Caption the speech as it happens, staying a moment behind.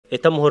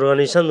Estamos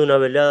organizando una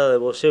velada de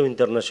boxeo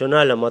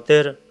internacional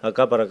amateur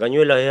acá para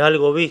Cañuelas. Es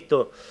algo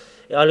visto,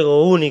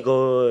 algo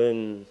único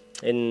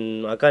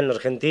acá en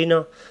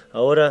Argentina.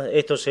 Ahora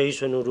esto se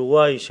hizo en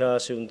Uruguay ya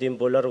hace un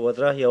tiempo largo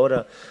atrás y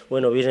ahora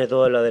bueno, viene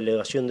toda la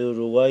delegación de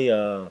Uruguay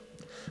a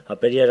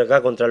pelear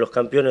acá contra los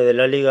campeones de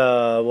la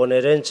Liga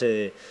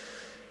Bonaerense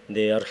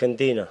de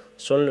Argentina.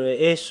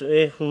 Es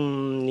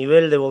un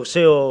nivel de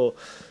boxeo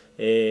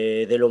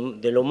de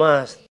lo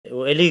más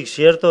elite,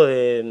 ¿cierto?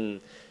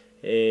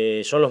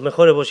 Son los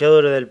mejores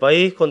boxeadores del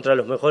país contra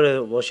los mejores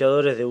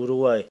boxeadores de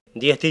Uruguay.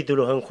 10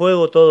 títulos en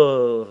juego,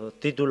 todos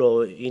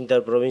títulos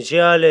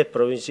interprovinciales,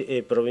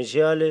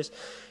 provinciales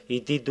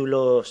y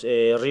títulos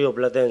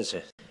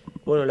rioplatenses.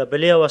 Bueno, la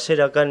pelea va a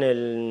ser acá en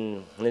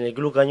el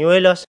Club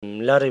Cañuelas,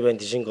 Lara y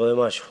 25 de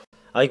mayo.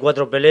 Hay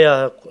 4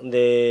 peleas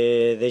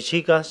de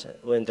chicas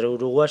entre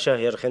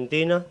uruguayas y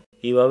argentinas.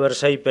 Y va a haber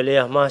 6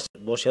 peleas más,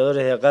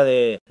 boxeadores de acá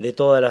de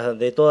toda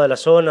la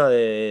zona,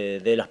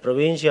 de las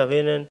provincias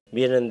vienen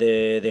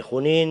de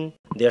Junín,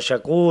 de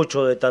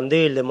Ayacucho, de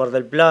Tandil, de Mar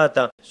del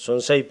Plata,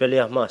 son 6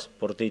 peleas más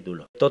por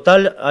título.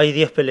 Total hay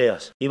 10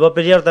 peleas y va a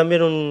pelear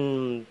también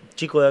un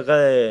chico de acá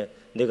de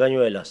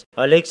Cañuelas,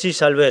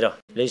 Alexis Alvera,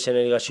 le dicen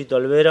el gallito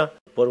Alvera,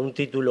 por un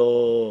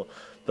título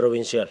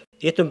provincial.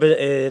 Y esto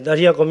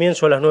daría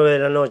comienzo a las 9 de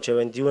la noche,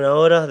 21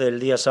 horas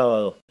del día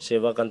sábado. Se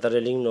va a cantar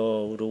el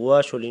himno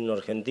uruguayo, el himno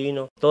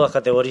argentino. Todas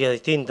categorías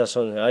distintas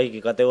son. Hay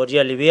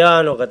categoría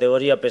liviano,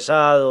 categoría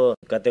pesado,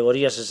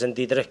 categoría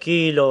 63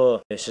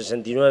 kilos,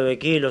 69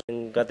 kilos,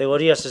 en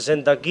categoría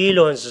 60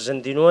 kilos, en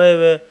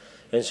 69,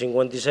 en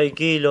 56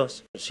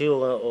 kilos.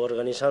 Sigo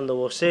organizando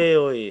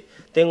boxeo y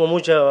tengo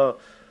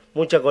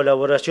mucha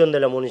colaboración de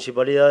la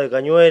Municipalidad de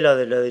Cañuelas,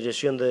 de la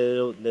Dirección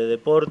de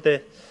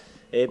Deportes,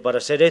 para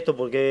hacer esto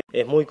porque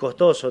es muy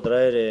costoso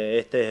traer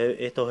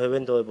estos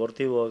eventos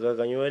deportivos acá a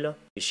Cañuelas.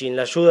 Y sin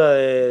la ayuda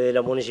de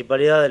la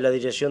Municipalidad, de la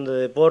Dirección de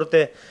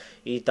Deportes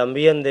y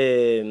también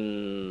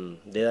de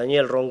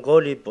Daniel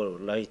Roncoli por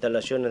las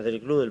instalaciones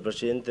del club, del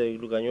presidente del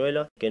Club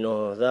Cañuelas, que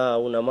nos da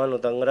una mano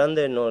tan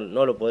grande, no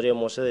lo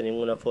podríamos hacer de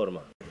ninguna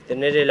forma.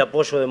 Tener el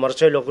apoyo de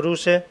Marcelo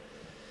Cruce,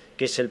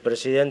 que es el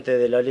presidente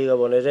de la Liga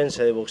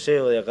Bonaerense de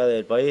Boxeo de acá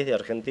del país, de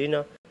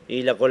Argentina,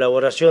 y la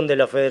colaboración de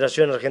la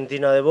Federación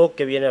Argentina de Box,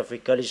 que viene a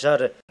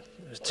fiscalizar.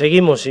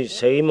 Seguimos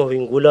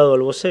vinculados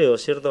al boxeo,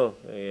 ¿cierto?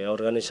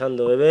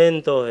 Organizando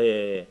eventos,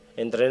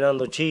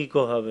 entrenando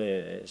chicos,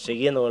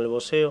 siguiendo con el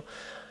boxeo.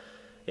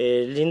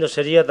 Lindo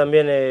sería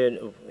también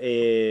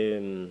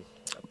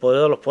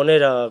poderlos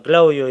poner a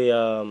Claudio y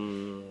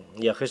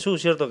a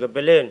Jesús, ¿cierto? Que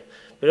peleen.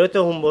 Pero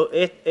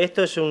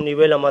esto es un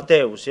nivel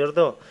amateur,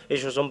 ¿cierto?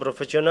 Ellos son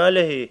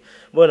profesionales y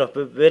bueno,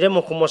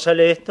 veremos cómo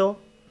sale esto.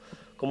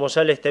 Cómo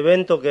sale este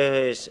evento,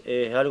 que es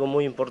algo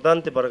muy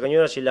importante para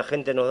Cañuelas, si la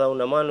gente nos da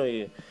una mano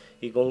y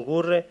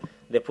concurre.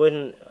 Después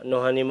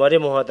nos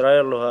animaremos a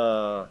traerlos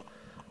a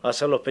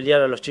hacerlos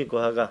pelear a los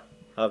chicos de acá,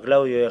 a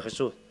Claudio y a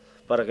Jesús,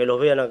 para que los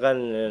vean acá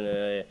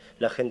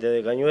la gente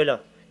de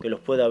Cañuelas, que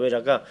los pueda ver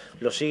acá.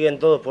 Los siguen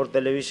todos por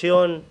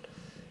televisión,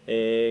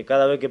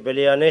 cada vez que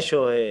pelean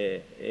ellos,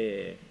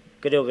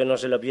 creo que no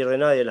se la pierde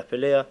nadie las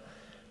peleas,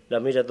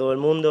 las mira todo el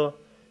mundo.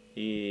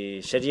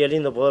 Y sería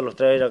lindo poderlos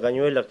traer a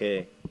Cañuelas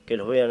que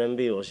los vean en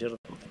vivo, ¿cierto?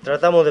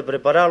 Tratamos de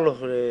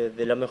prepararlos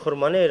de la mejor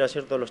manera,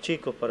 ¿cierto? A los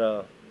chicos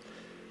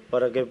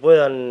para que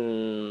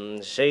puedan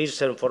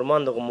seguirse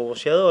formando como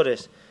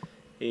boxeadores.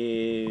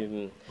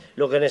 Y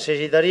lo que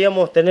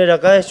necesitaríamos tener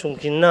acá es un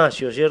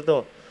gimnasio,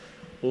 ¿cierto?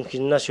 Un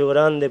gimnasio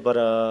grande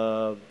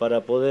para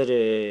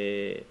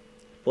poder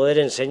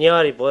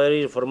enseñar y poder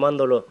ir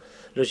formando los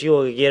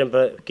chicos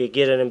que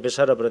quieren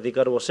empezar a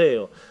practicar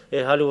boxeo.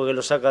 Es algo que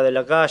los saca de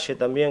la calle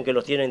también, que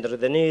los tiene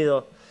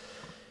entretenidos.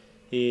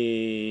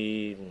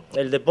 Y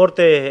el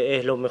deporte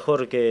es lo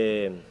mejor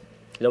que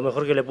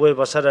le puede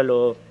pasar a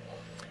los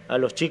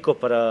chicos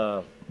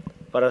para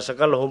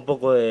sacarlos un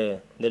poco de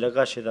la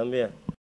calle también.